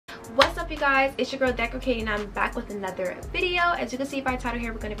you guys? It's your girl Deco Katie and I'm back with another video. As you can see by title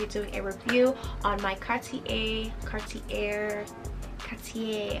here, we're going to be doing a review on my Cartier. I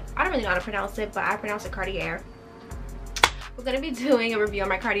don't really know how to pronounce it, but I pronounce it Cartier. We're going to be doing a review on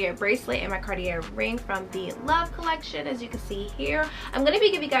my Cartier bracelet and my Cartier ring from the Love collection. As you can see here, I'm going to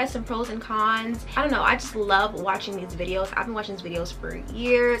be giving you guys some pros and cons. I don't know, I just love watching these videos. I've been watching these videos for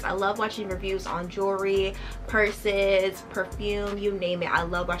years. I love watching reviews on jewelry, purses, perfume, you name it. I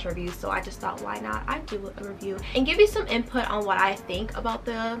love watching reviews, so I just thought, why not I do a review and give you some input on what I think about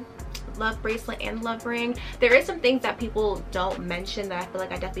the Love bracelet and Love ring. There is some things that people don't mention that I feel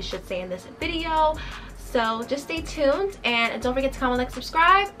like I definitely should say in this video. So just stay tuned and don't forget to comment, like,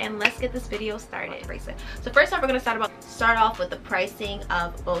 subscribe, and let's get this video started. Bracelet. So first off, we're gonna start off with the pricing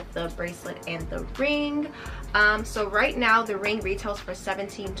of both the bracelet and the ring. So right now the ring retails for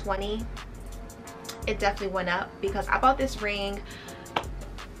 $17.20. It definitely went up because I bought this ring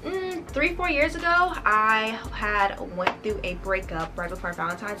 3-4 years ago. I went through a breakup right before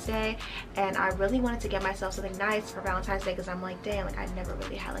Valentine's Day, and I really wanted to get myself something nice for Valentine's Day because I'm like, damn, like I never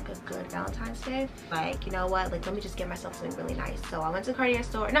really had like a good Valentine's Day. Like, you know what, like let me just get myself something really nice. So I went to the Cartier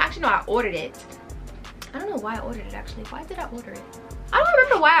store. No, actually no, I ordered it. I don't know why I ordered it actually. Why did I order it? I don't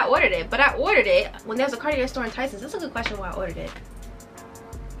remember why I ordered it, but I ordered it when there was a Cartier store in Tyson's. That's a good question why I ordered it.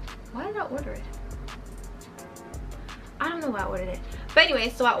 Why did I order it? I don't know why I ordered it. But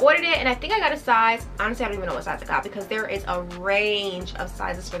anyway, so I ordered it and I think I got a size. Honestly, I don't even know what size I got because there is a range of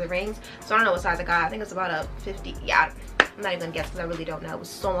sizes for the rings. So I don't know what size I got. I think it's about a 50. Yeah, I'm not even gonna guess because I really don't know. It was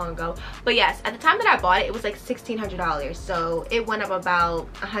so long ago. But yes, at the time that I bought it, it was like $1,600. So it went up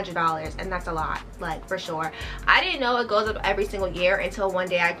about $100, and that's a lot, like for sure. I didn't know it goes up every single year until one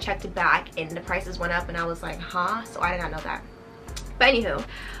day I checked it back and the prices went up and I was like, huh? So I did not know that. But anywho,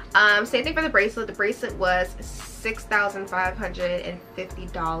 same thing for the bracelet. The bracelet was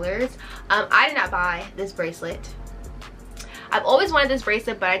 $6,550. I did not buy this bracelet. I've always wanted this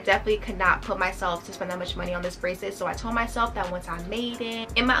bracelet, but I definitely could not put myself to spend that much money on this bracelet. So I told myself that once I made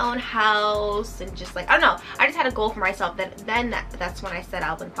it in my own house and just like, I don't know, I just had a goal for myself, that that's when I said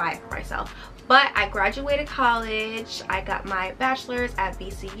I would buy it for myself. But I graduated college, I got my bachelor's at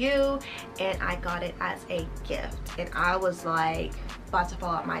BCU, and I got it as a gift. And I was like about to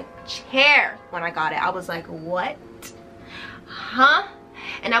fall out my chair when I got it. I was like, what? Huh?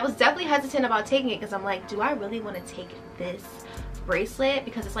 And I was definitely hesitant about taking it because I'm like, do I really want to take this bracelet?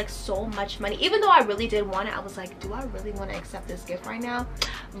 Because it's like so much money. Even though I really did want it, I was like, do I really want to accept this gift right now?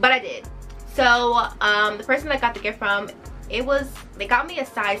 But I did. So the person that I got the gift from, they got me a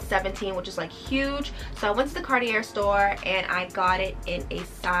size 17, which is like huge. So I went to the Cartier store and I got it in a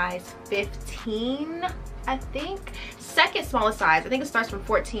size 15, I think. Second smallest size. I think it starts from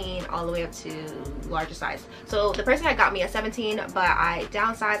 14 all the way up to larger size. So the person had got me a 17, but I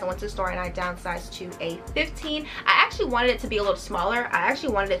downsized. I went to the store and I downsized to a 15. I actually wanted it to be a little smaller. I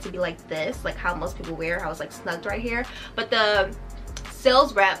actually wanted it to be like this, like how most people wear. I was like snugged right here. But the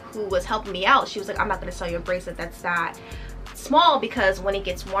sales rep who was helping me out, she was like, I'm not going to sell you a bracelet that's that small because when it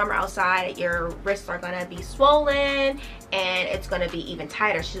gets warmer outside, your wrists are gonna be swollen and it's gonna be even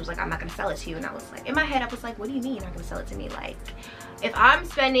tighter. She was like, I'm not gonna sell it to you. And I was like, in my head I was like, what do you mean you're not gonna sell it to me? Like, if I'm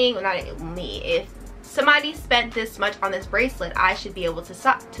spending, well, not me, if somebody spent this much on this bracelet, I should be able to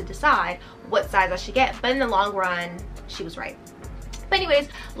decide what size I should get. But in the long run, she was right. But anyways,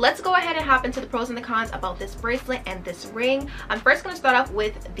 let's go ahead and hop into the pros and the cons about this bracelet and this ring. I'm first going to start off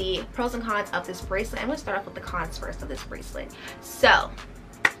with the pros and cons of this bracelet. I'm going to start off with the cons first of this bracelet. So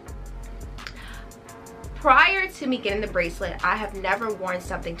prior to me getting the bracelet, I have never worn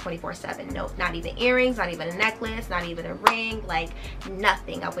something 24/7. No, not even earrings, not even a necklace, not even a ring, like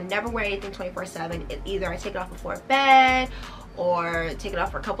nothing. I would never wear anything 24/7. Either I take it off before bed or take it off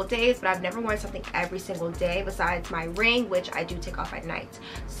for a couple days, but I've never worn something every single day besides my ring, which I do take off at night.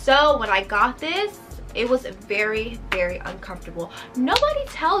 So when I got this, it was very, very uncomfortable. Nobody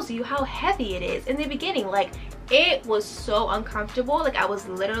tells you how heavy it is in the beginning. Like, it was so uncomfortable. Like, I was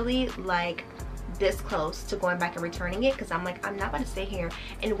literally like this close to going back and returning it because I'm like, I'm not about to stay here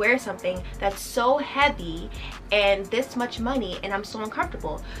and wear something that's so heavy and this much money and I'm so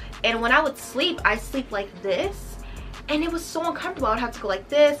uncomfortable. And when I would sleep, I sleep like this. And it was so uncomfortable. I would have to go like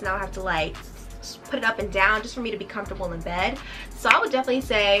this, and I would have to like put it up and down just for me to be comfortable in bed. So I would definitely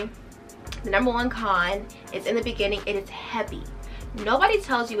say the number one con is in the beginning, it is heavy. Nobody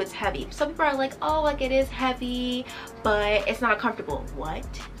tells you it's heavy. Some people are like, oh, like it is heavy, but it's not comfortable. What?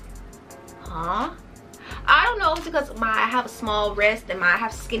 Huh? I don't know if it's because I have a small wrist and I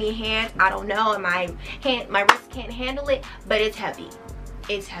have skinny hands. I don't know, and my wrist can't handle it, but it's heavy.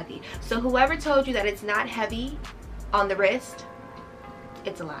 It's heavy. So whoever told you that it's not heavy on the wrist,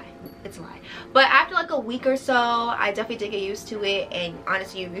 it's a lie. It's a lie. But after like a week or so, I definitely did get used to it, and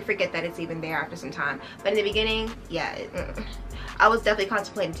honestly, you forget that it's even there after some time. But in the beginning, yeah, I was definitely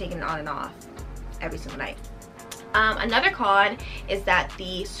contemplating taking it on and off every single night. Another con is that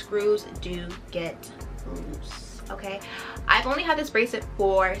the screws do get loose. Okay, I've only had this bracelet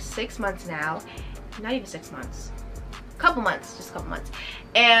for 6 months now. Not even 6 months. Couple months, just a couple months,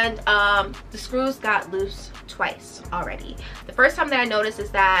 and the screws got loose twice already. The first time that I noticed is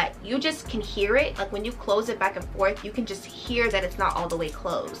that you just can hear it, like when you close it back and forth, you can just hear that it's not all the way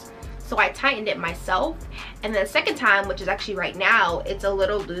closed. So I tightened it myself, and then the second time, which is actually right now, it's a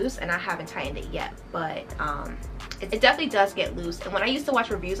little loose and I haven't tightened it yet, but it definitely does get loose. And when I used to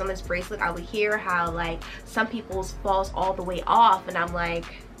watch reviews on this bracelet, I would hear how like some people's falls all the way off, and I'm like,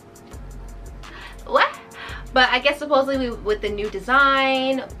 what? But I guess supposedly with the new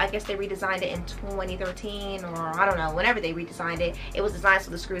design, I guess they redesigned it in 2013, or I don't know, whenever they redesigned it, it was designed so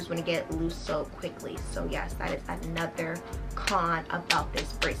the screws wouldn't get loose so quickly. So yes, that is another con about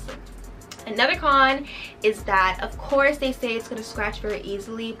this bracelet. Another con is that, of course, they say it's going to scratch very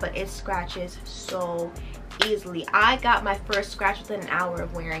easily, but it scratches so easily. I got my first scratch within an hour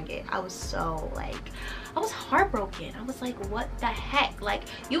of wearing it. I was so like, I was heartbroken. I was like, what the heck? Like,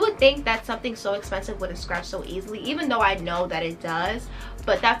 you would think that something so expensive wouldn't scratch so easily, even though I know that it does.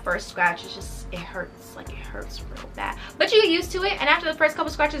 But that first scratch is just, it hurts. Like, it hurts real bad. But you get used to it, and after the first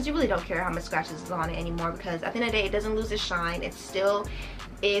couple scratches, you really don't care how much scratches is on it anymore, because at the end of the day, it doesn't lose its shine. It still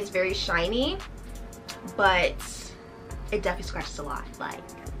is very shiny, but it definitely scratches a lot. Like,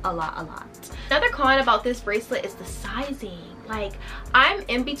 a lot. Another con about this bracelet is the sizing. Like, I'm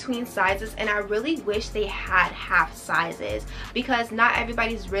in between sizes, and I really wish they had half sizes, because not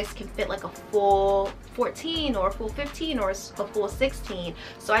everybody's wrist can fit like a full 14 or a full 15 or a full 16.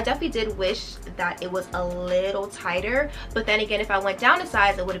 So I definitely did wish that it was a little tighter, but then again, if I went down a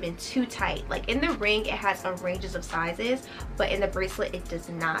size, it would have been too tight. Like, in the ring it has a ranges of sizes, but in the bracelet it does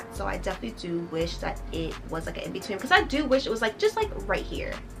not. So I definitely do wish that it was like an in-between, because I do wish it was like just like right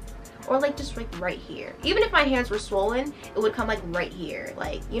here, or like just like right here. Even if my hands were swollen, it would come like right here,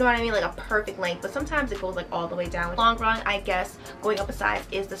 like, you know what I mean, like a perfect length. But sometimes it goes like all the way down. Long run, I guess going up a size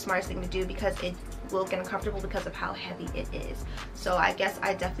is the smartest thing to do, because it will get uncomfortable because of how heavy it is. So I guess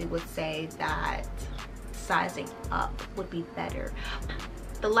I definitely would say that sizing up would be better.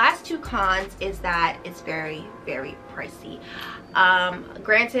 The last two cons is that it's very pricey.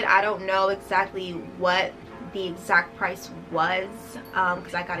 Granted, I don't know exactly what the exact price was,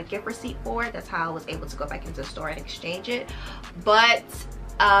 because I got a gift receipt for it. That's how I was able to go back into the store and exchange it. But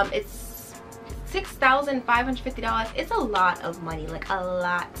it's $6,550. It's a lot of money, like a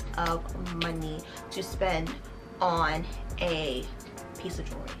lot of money to spend on a piece of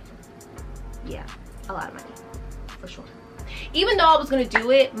jewelry. Yeah, a lot of money for sure. Even though I was gonna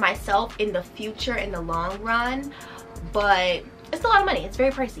do it myself in the future, in the long run, but it's a lot of money. It's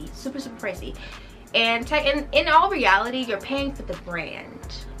very pricey, super pricey. And in all reality, you're paying for the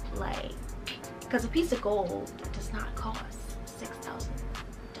brand, like, because a piece of gold does not cost $6,000.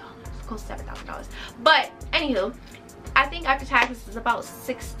 It costs $7,000. But anywho, I think after taxes is about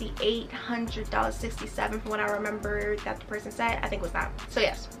 $6,800, $67 from what I remember that the person said. I think it was that. So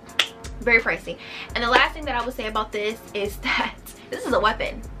yes, very pricey. And the last thing that I would say about this is that this is a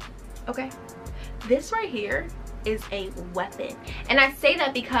weapon. Okay, this right here is a weapon, and I say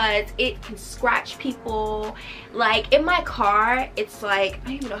that because it can scratch people. Like, in my car, it's like, I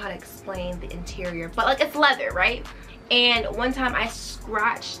don't even know how to explain the interior, but like, it's leather, right? And one time I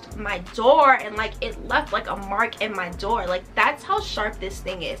scratched my door, and like, it left like a mark in my door. Like, that's how sharp this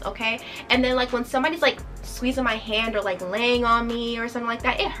thing is, okay? And then like, when somebody's like squeezing my hand or like laying on me or something like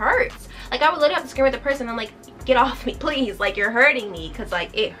that, it hurts. Like, I would literally have to scream at the person and like, get off me, please, like, you're hurting me, because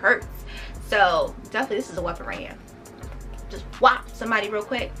like, it hurts. So definitely, this is a weapon right here. Just whop somebody real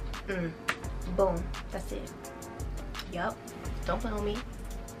quick. Boom, that's it. Yup, don't play on me.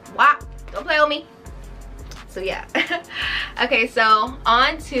 Whop, don't play on me. So yeah. Okay, so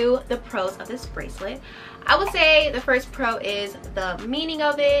on to the pros of this bracelet. I would say the first pro is the meaning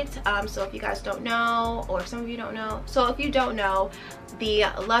of it. So if you guys don't know, or some of you don't know, so if you don't know, the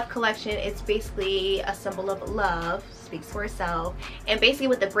love collection is basically a symbol of love, speaks for itself. And basically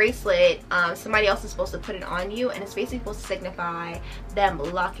with the bracelet, somebody else is supposed to put it on you, and it's basically supposed to signify them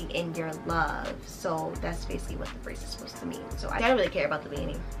locking in your love. So that's basically what the bracelet is supposed to mean. So I don't really care about the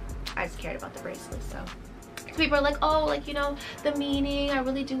meaning, I just cared about the bracelet. So people are like, oh, like, you know, the meaning, I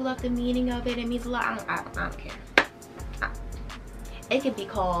really do love the meaning of it, it means a lot. I don't care. It could be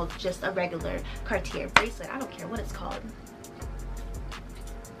called just a regular Cartier bracelet, I don't care what it's called.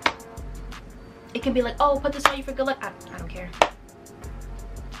 It can be like, oh, put this on you for good luck. I don't care.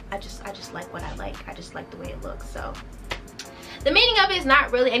 I just like what I like. I just like the way it looks. So the meaning of it is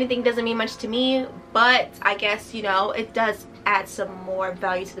not really anything, doesn't mean much to me, but I guess, you know, it does add some more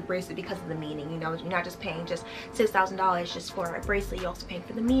value to the bracelet because of the meaning. You know, you're not just paying just $6,000 just for a bracelet, you're also paying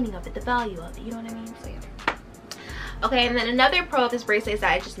for the meaning of it, the value of it, you know what I mean? So yeah. Okay, and then another pro of this bracelet is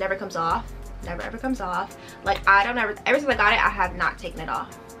that it just never comes off. Never ever comes off. Like, I don't ever, ever since I got it, I have not taken it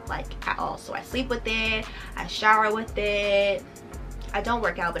off, like, at all. So I sleep with it, I shower with it. I don't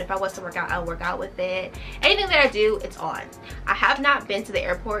work out, but if I was to work out, I'll work out with it. Anything that I do, it's on. I have not been to the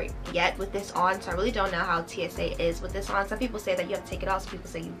airport yet with this on, so I really don't know how TSA is with this on. Some people say that you have to take it off, some people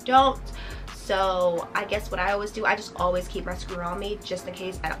say you don't. So I guess what I always do, I just always keep my screw on me just in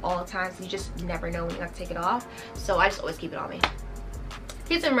case at all times. You just never know when you have to take it off. So I just always keep it on me.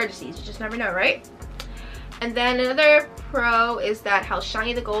 In case of emergencies, you just never know, right? And then another pro is that how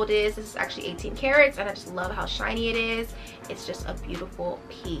shiny the gold is. This is actually 18 carats, and I just love how shiny it is. It's just a beautiful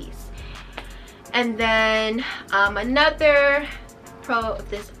piece. And then another pro of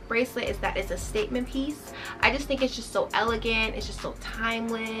this bracelet is that it's a statement piece. I just think it's just so elegant. It's just so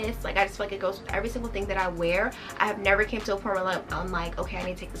timeless. Like, I just feel like it goes with every single thing that I wear. I have never came to a point where I'm like, okay, I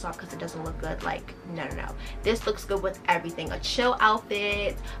need to take this off because it doesn't look good. Like, no. This looks good with everything. A chill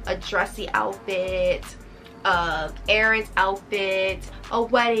outfit, a dressy outfit, errands outfit, a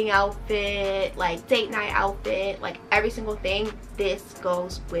wedding outfit, like date night outfit, like every single thing, this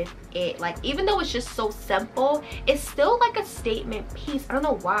goes with it. Like, even though it's just so simple, it's still like a statement piece. I don't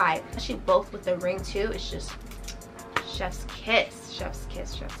know why. Actually, both with the ring too. It's just chef's kiss, chef's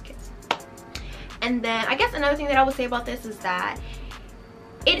kiss, chef's kiss. And then I guess another thing that I would say about this is that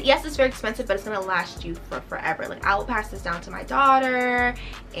yes, it's very expensive, but it's gonna last you for forever. Like, I will pass this down to my daughter,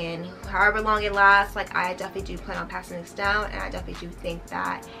 and however long it lasts, like, I definitely do plan on passing this down. And I definitely do think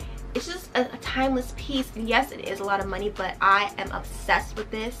that it's just a timeless piece. And yes, it is a lot of money, but I am obsessed with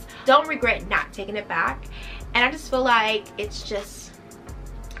this. Don't regret not taking it back. And I just feel like it's just,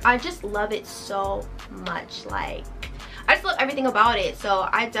 I just love it so much. Like, I just love everything about it. So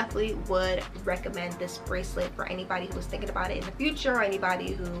I definitely would recommend this bracelet for anybody who's thinking about it in the future, or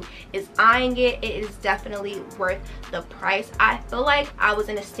anybody who is eyeing it. It is definitely worth the price. I feel like I was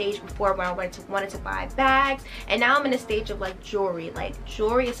in a stage before where I wanted to buy bags, and now I'm in a stage of like jewelry. Like,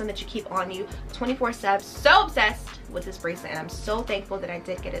 jewelry is something that you keep on you 24/7. So obsessed with this bracelet, and I'm so thankful that I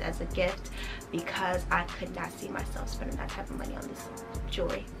did get it as a gift, because I could not see myself spending that type of money on this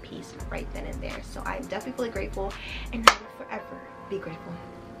jewelry piece right then and there. So I'm definitely fully grateful, and I will forever be grateful.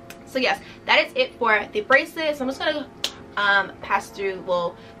 So yes, that is it for the bracelet. So I'm just gonna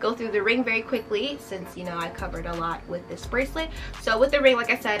go through the ring very quickly, since, you know, I covered a lot with this bracelet. So with the ring, like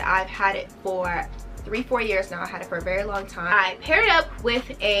I said, I've had it for 3-4 years now. I had it for a very long time. I paired it up with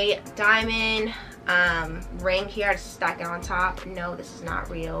a diamond ring here. I just stack it on top. No, this is not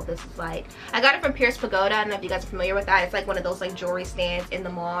real. This is like, I got it from Pierce Pagoda. I don't know if you guys are familiar with that. It's like one of those like jewelry stands in the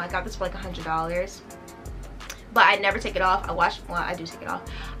mall. I got this for like $100, but I never take it off. I do take it off.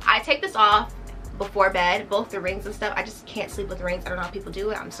 I take this off before bed, both the rings and stuff. I just can't sleep with rings. I don't know how people do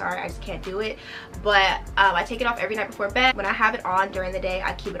it. I'm sorry, I just can't do it. But I take it off every night before bed. When I have it on during the day,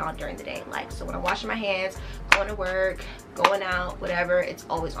 I keep it on during the day. Like, so when I'm washing my hands, going to work, going out, whatever, it's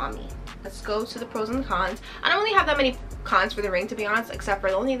always on me. Let's go to the pros and the cons. I don't really have that many cons for the ring, to be honest, except for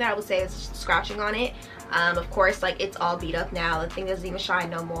the only thing that I would say is scratching on it. Of course, like, it's all beat up now. The thing doesn't even shine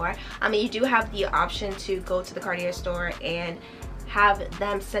no more. I mean, you do have the option to go to the Cartier store and have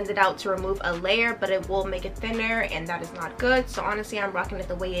them send it out to remove a layer, but it will make it thinner, and that is not good. So honestly, I'm rocking it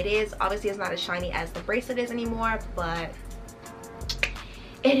the way it is. Obviously, it's not as shiny as the bracelet is anymore, but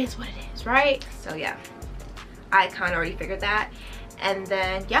it is what it is, right? So yeah, I kind of already figured that. And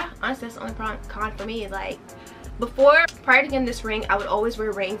then yeah, honestly, that's the only con for me. Like, before, prior to getting this ring, I would always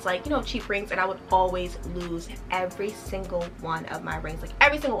wear rings, like, you know, cheap rings, and I would always lose every single one of my rings, like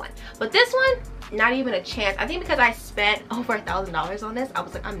every single one. But this one, not even a chance. I think because I spent over $1,000 on this, I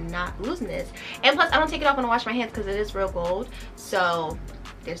was like, I'm not losing this. And plus, I don't take it off when I wash my hands because it is real gold. So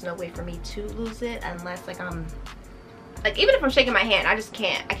there's no way for me to lose it, unless like I'm like, even if I'm shaking my hand, I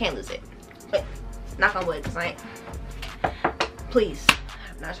can't lose it. But knock on wood, because please,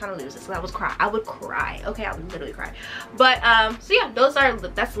 I'm not trying to lose this. So I would cry. Okay, I would literally cry. But so yeah,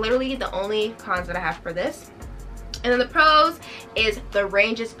 that's literally the only cons that I have for this. And then the pros is the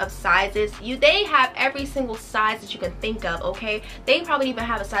ranges of sizes. They have every single size that you can think of, okay? They probably even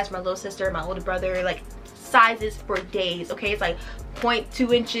have a size for my little sister, my older brother, like sizes for days, okay? It's like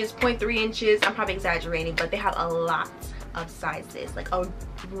 0.2 inches, 0.3 inches. I'm probably exaggerating, but they have a lot of sizes, like a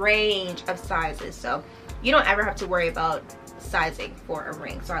range of sizes. So you don't ever have to worry about sizing for a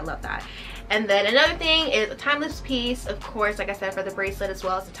ring. So I love that. And then another thing is a timeless piece. Of course, like I said, for the bracelet as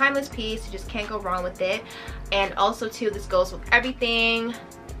well, it's a timeless piece. You just can't go wrong with it. And also too, this goes with everything.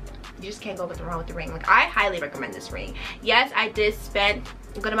 You just can't go wrong with the ring. Like, I highly recommend this ring. Yes, I did spend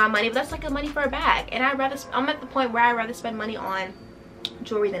a good amount of money, but that's like a money for a bag. And I'm at the point where I'd rather spend money on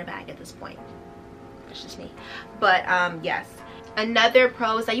jewelry than a bag at this point. That's just me. But yes. Another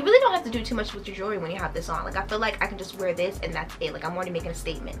pro is that you really don't have to do too much with your jewelry when you have this on. Like, I feel like I can just wear this and that's it. Like, I'm already making a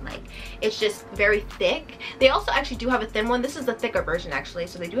statement. Like, it's just very thick. They also actually do have a thin one. This is the thicker version actually,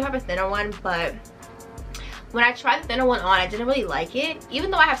 so they do have a thinner one, but when I tried the thinner one on, I didn't really like it. Even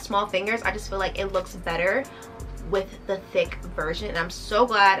though I have small fingers, I just feel like it looks better with the thick version, and I'm so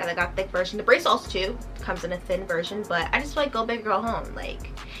glad that I got thick version. The bracelet also too comes in a thin version, but I just feel like go big, go home. Like,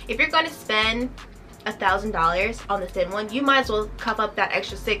 if you're going to spend $1,000 on the thin one, you might as well cup up that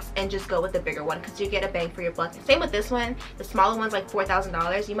extra $6 and just go with the bigger one, because you get a bang for your buck. Same with this one. The smaller one's like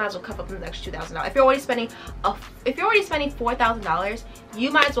 $4,000. You might as well cup up the extra $2,000. If you're already spending $4,000,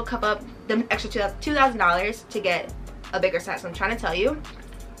 you might as well cup up the extra $2,000 to get a bigger size. So I'm trying to tell you,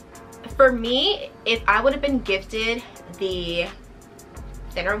 for me, if I would have been gifted the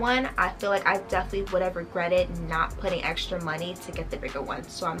thinner one, I feel like I definitely would have regretted not putting extra money to get the bigger one.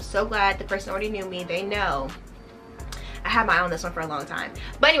 So I'm so glad the person already knew me. They know I had my eye on this one for a long time.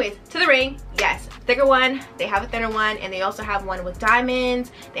 But anyways, to the ring, yes, thicker one. They have a thinner one, and they also have one with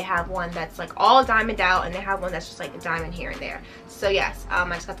diamonds. They have one that's like all diamond out, and they have one that's just like a diamond here and there. So yes, I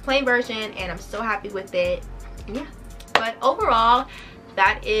just got the plain version, and I'm so happy with it. Yeah, but overall,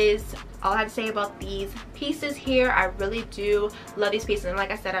 that is all I have to say about these pieces here. I really do love these pieces, and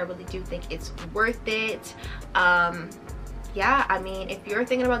like I said, I really do think it's worth it. Yeah, I mean, if you're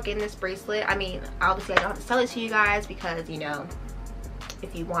thinking about getting this bracelet, I mean, obviously I don't have to sell it to you guys, because, you know,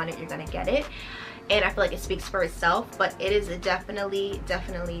 if you want it, you're gonna get it, and I feel like it speaks for itself. But it is definitely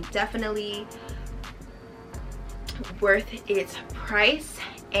worth its price,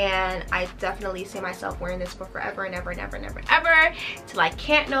 and I definitely see myself wearing this for forever and ever and ever and ever and ever till I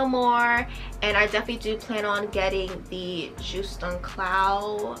can't no more. And I definitely do plan on getting the Juste un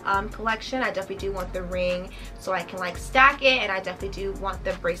Clou collection. I definitely do want the ring so I can like stack it, and I definitely do want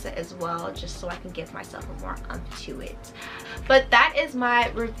the bracelet as well, just so I can give myself a more to it. But that is my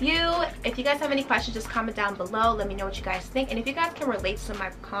review. If you guys have any questions, just comment down below. Let me know what you guys think, and if you guys can relate to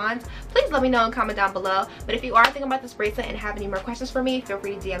my cons, please let me know and comment down below. But if you are thinking about this bracelet and have any more questions for me, feel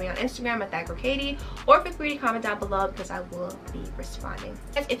free to DM me on Instagram at @GirlKatie, or feel free to comment down below, because I will be responding.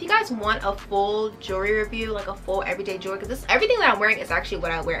 If you guys want a full jewelry review, like a full everyday jewelry, because everything that I'm wearing is actually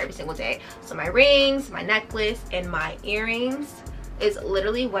what I wear every single day. So my rings, my necklace, and my earrings is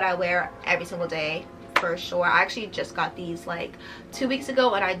literally what I wear every single day. For sure. I actually just got these like 2 weeks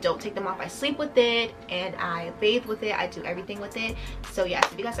ago, and I don't take them off. I sleep with it, and I bathe with it. I do everything with it. So yes,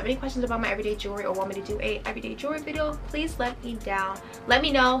 if you guys have any questions about my everyday jewelry, or want me to do a everyday jewelry video, please let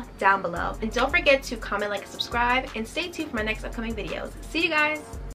me know down below. And don't forget to comment, like, and subscribe, and stay tuned for my next upcoming videos. See you guys.